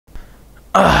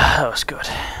That was good.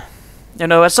 You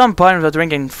know, at some point we're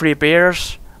drinking 3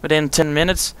 beers within 10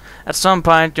 minutes. At some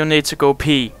point you need to go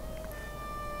pee.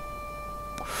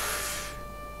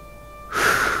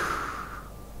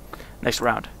 Next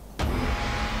round.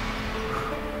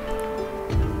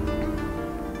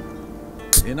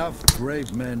 Enough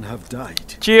brave men have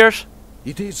died. Cheers.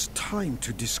 It is time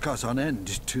to discuss an end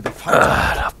to the fight.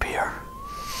 I love beer.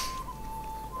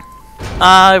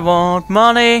 I want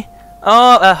money.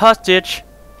 Oh, a hostage.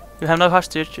 You have no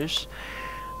hostages.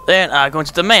 Then I'm going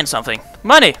to demand something.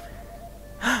 Money.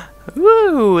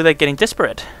 Woo, they're getting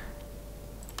desperate.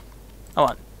 I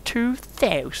want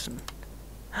 2,000.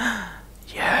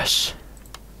 Yes.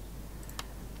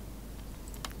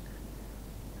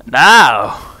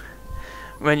 Now,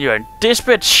 when you're in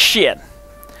desperate shit,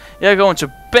 you're going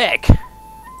to beg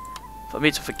for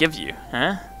me to forgive you,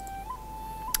 huh?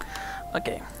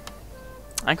 Okay.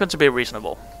 I'm going to be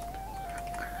reasonable.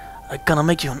 I'm gonna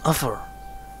make you an offer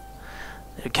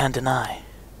that you can't deny.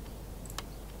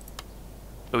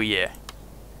 Oh yeah.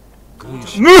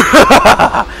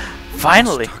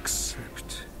 Finally.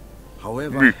 Accept.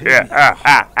 However,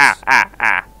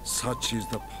 such is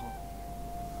the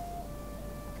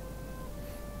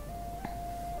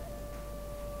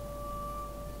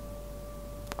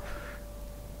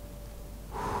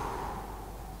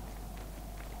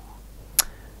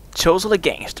Totally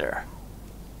gangster.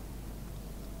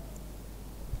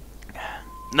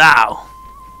 Now,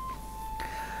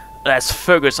 let's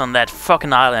focus on that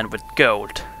fucking island with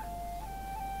gold.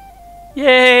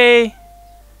 Yay!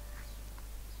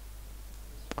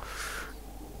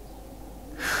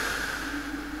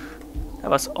 That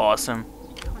was awesome.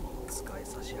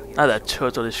 Now they're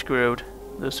totally screwed,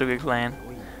 the Shogun clan.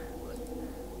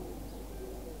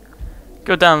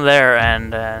 Go down there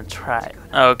and try.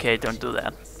 Okay, don't do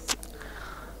that.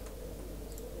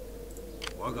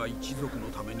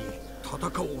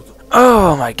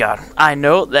 Oh my god. I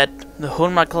know that the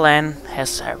Hunma clan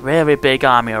has a very big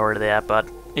army over there, but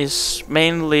it's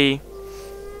mainly...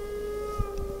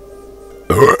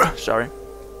 Sorry.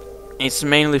 It's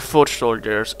mainly foot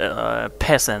soldiers,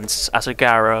 peasants,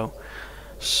 Asagaro.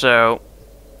 So...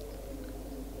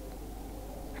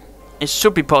 it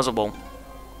should be possible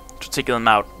to take them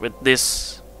out with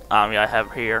this army I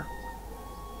have here.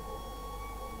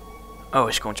 Oh,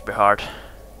 it's going to be hard.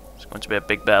 It's going to be a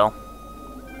big battle.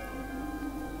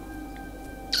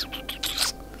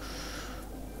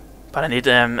 But I need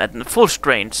them at full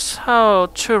strength. Oh,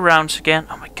 2 rounds again.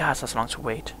 Oh my god, that's long to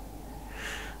wait.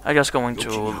 I'm just going to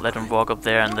let them walk up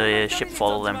there and the ship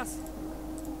follow them.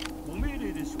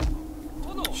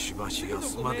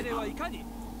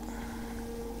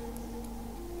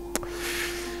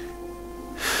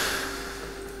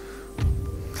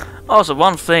 Also,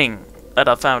 one thing that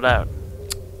I found out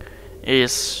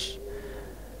is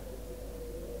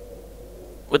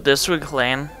with the Shogun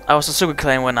clan, I was the Shogun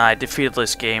clan when I defeated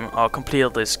this game or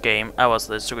completed this game. I was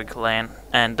the Shogun clan,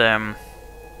 and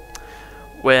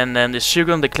when the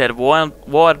Shogun declared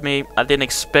war at me, I didn't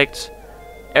expect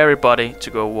everybody to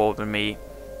go war with me.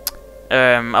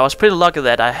 I was pretty lucky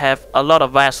that I have a lot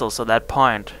of vassals at that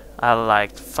point. I had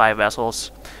like 5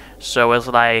 vassals, so it was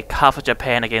like half of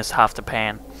Japan against half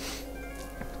Japan.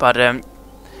 But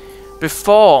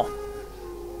before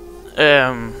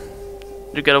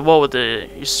you get a war with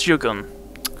the Shogun,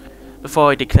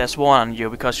 before he declares war on you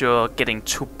because you're getting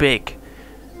too big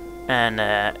and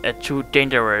a too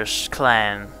dangerous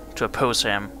clan to oppose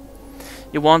him,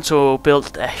 you want to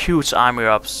build a huge army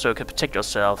up so you can protect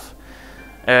yourself.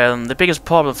 The biggest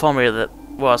problem for me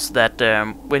was that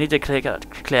when he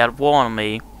declared war on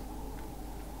me,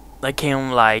 there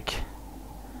came like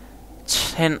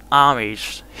 10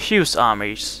 armies, huge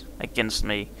armies against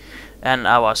me, and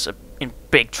I was in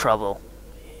big trouble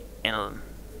in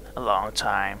a long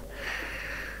time.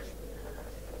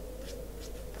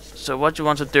 So what you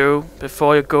want to do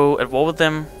before you go at war with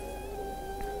them,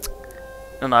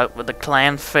 you know, with the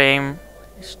clan fame,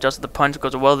 it's just the point to go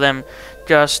to war with them.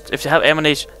 Just if you have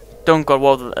enemies, don't go to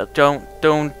war with them,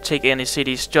 don't take any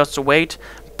cities. Just wait,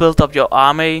 build up your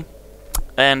army,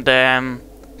 and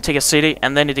take a city,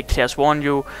 and then it declares war on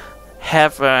you.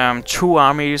 Have 2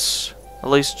 armies, at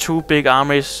least 2 big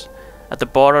armies at the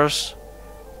borders,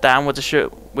 down with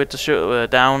the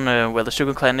down where the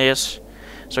Shogun clan is,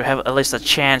 so you have at least a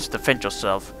chance to defend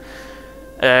yourself.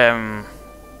 The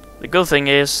good thing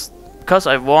is, because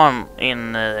I won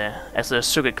in as the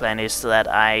Shogun clan, is that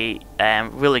I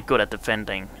am really good at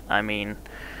defending. I mean,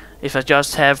 if I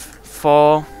just have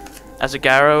 4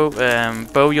 Asagaro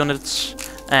bow units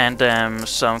and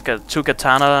some 2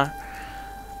 katana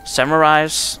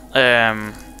samurais,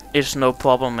 it's no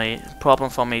problem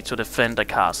for me to defend the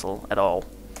castle at all.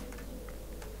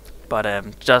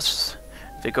 But just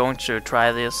if you're going to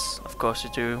try this, of course you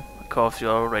do. Of course you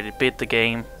already beat the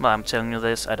game. Well, I'm telling you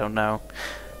this, I don't know.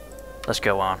 Let's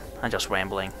go on. I'm just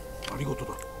rambling.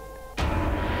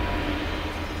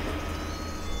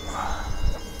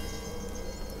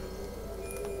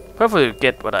 Hopefully you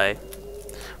get what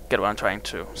I'm trying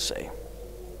to say.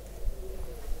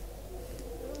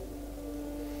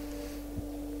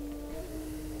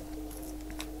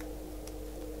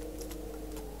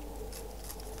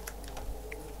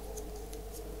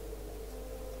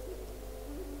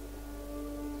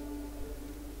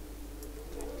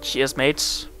 Cheers,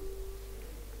 mates.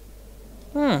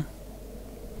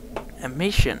 A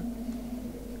mission.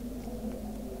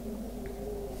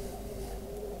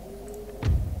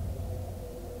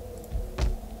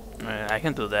 I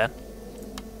can do that.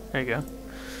 There you go.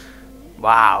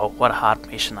 Wow, what a hard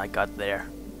mission I got there.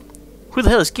 Who the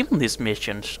hell is giving these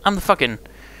missions? I'm the fucking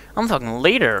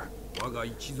leader.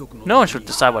 No one should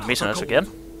decide what mission I should get.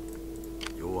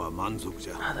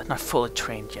 Ah, they're not fully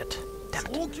trained yet. Damn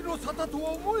it.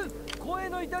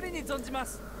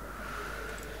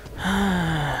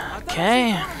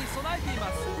 Okay.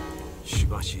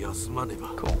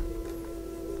 Cool.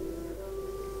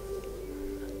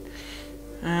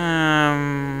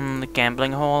 The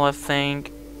gambling hall, I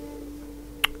think.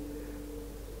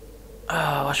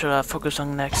 What should I focus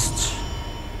on next?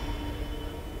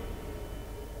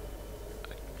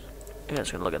 You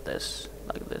guys can look at this.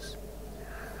 Look at this.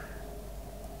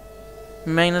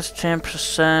 Minus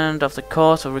 10% of the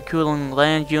cost of recruiting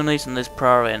land units in this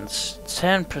province.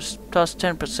 Plus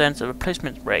 10% the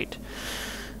replacement rate.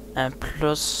 And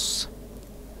plus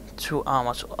 2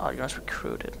 armor to all units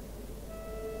recruited.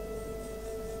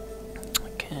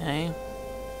 Okay.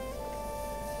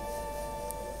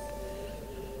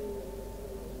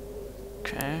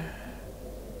 Okay.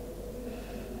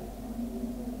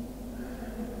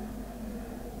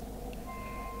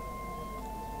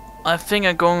 I think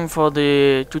I'm going for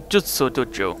the Jujutsu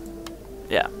Dojo.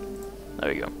 Yeah,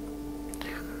 there we go.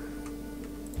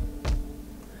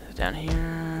 Down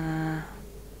here.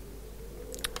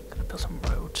 Gotta build some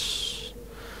roads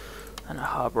and a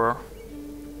harbor.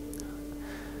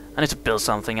 I need to build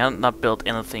something. I've not built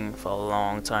anything for a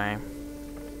long time.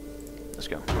 Let's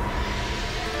go.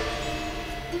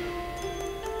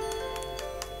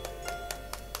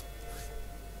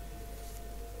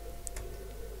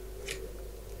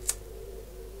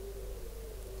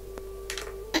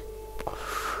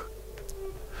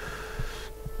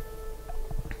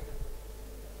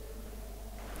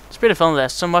 It's pretty fun.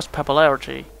 There's so much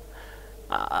popularity.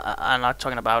 I'm not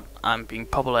talking about I'm being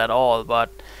popular at all, but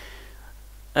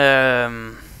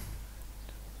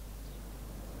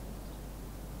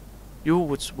you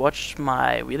would watch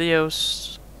my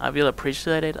videos. I really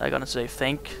appreciate it. I'm gonna say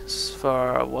thanks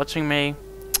for watching me.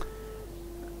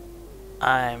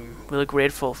 I'm really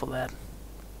grateful for that.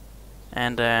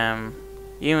 And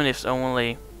even if it's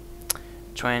only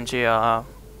 20 or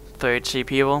 30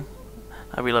 people,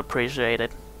 I really appreciate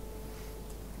it.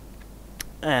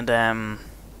 And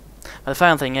the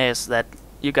final thing is that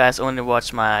you guys only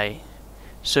watch my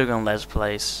Shogun Let's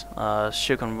Plays,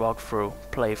 Shogun walkthrough,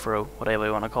 playthrough, whatever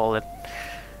you want to call it,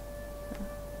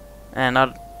 and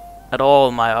not at all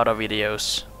my other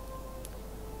videos.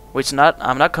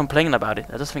 I'm not complaining about it.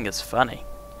 I just think it's funny.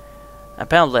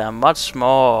 Apparently, I'm much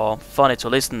more funny to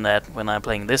listen at when I'm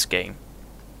playing this game.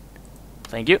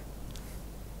 Thank you.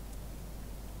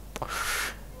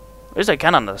 Which I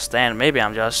can understand. Maybe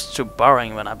I'm just too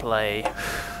boring when I play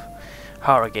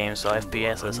horror games or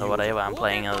FPSs or whatever I'm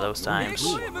playing at those times.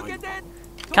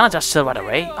 Can I just sit right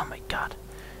away? Oh my god.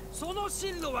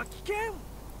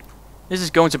 This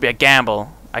is going to be a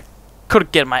gamble. I could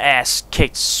get my ass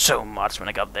kicked so much when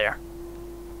I got there.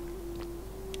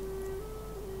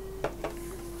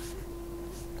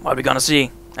 What are we gonna see?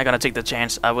 I'm gonna take the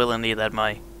chance. I will need that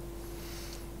money.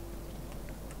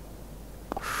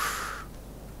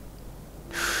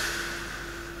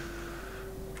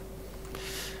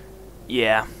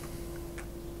 Yeah.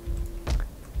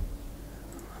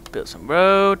 Build some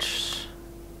roads.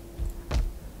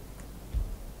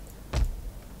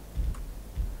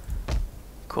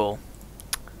 Cool.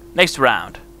 Next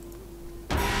round.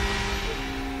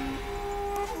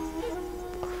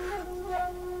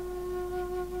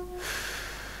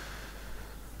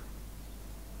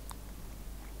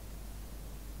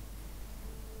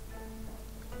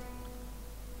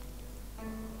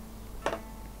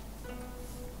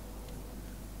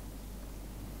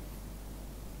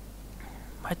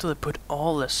 Why do they put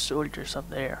all the soldiers up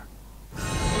there?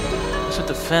 It's to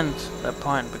defend that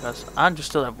point because aren't you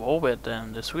still at war with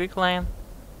the Sui clan?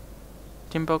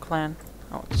 Jimbo clan?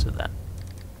 Oh, let's do that.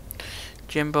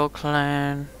 Jimbo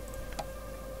clan.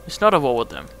 It's not at war with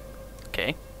them.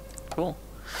 Okay, cool.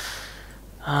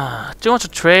 Do you want to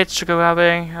trade,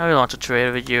 Shugarabe? I really want to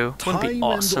trade with you. Wouldn't be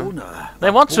awesome.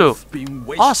 They want to.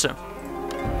 Awesome.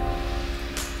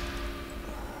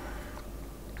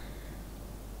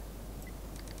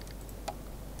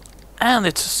 And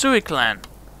it's a Sui clan.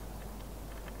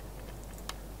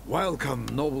 Welcome,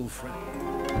 noble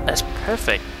friend. That's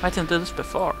perfect. I didn't do this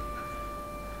before.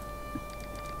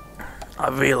 I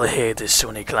really hate this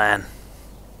Sunni clan.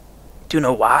 Do you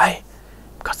know why?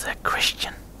 Because they're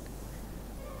Christian.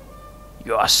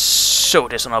 You are so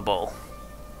dishonorable.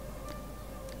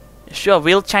 If you're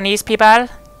real Chinese people,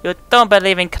 you don't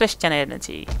believe in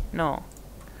Christianity. No.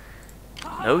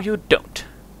 No, you don't.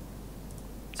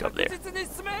 Go up there.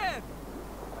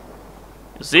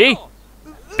 You see?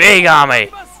 Big army!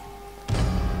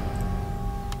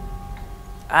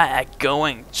 I am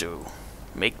going to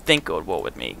make think go at war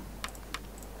with me.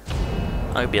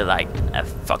 I'll be like a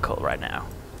fuckhole right now.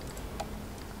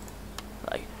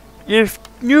 Like, if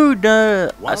you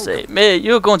I say, man,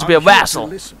 you're going to be a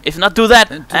vassal. If not do that,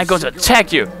 I'm going to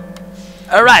attack you.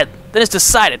 Alright, then it's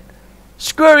decided.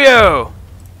 Screw you!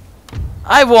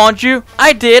 I warned you.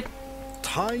 I did.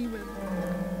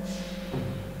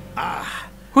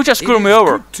 Who just screwed me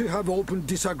over? Good to have open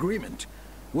disagreement.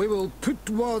 We will put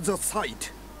words aside.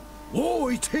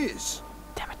 War it is.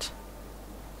 Damn it.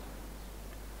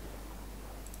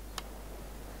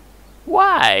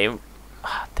 Why?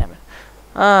 Ah, damn it.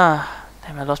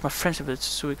 Damn, I lost my friendship with the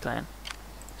Sui clan.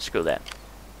 Screw that.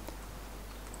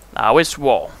 Now it's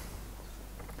war.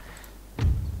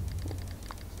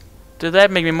 Did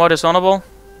that make me more dishonorable?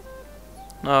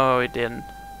 No, it didn't.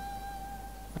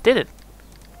 What did it?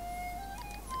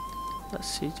 Let's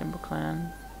see, Jimbo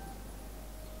clan.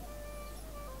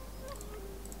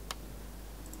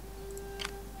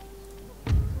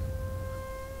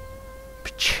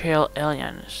 Betrayal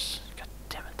aliens. God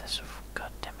damn it, that's so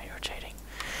goddamn irritating.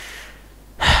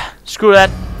 Screw that.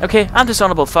 Okay, I'm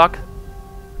dishonorable, fuck.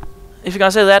 If you're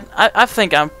gonna say that, I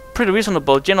think I'm pretty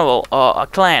reasonable general or a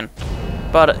clan.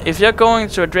 But if you're going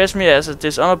to address me as a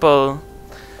dishonorable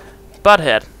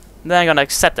butthead, then I'm gonna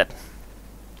accept it.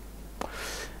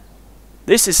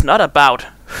 This is not about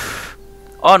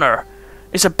honor.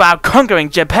 It's about conquering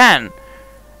Japan.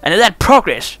 And in that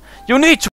progress, you need to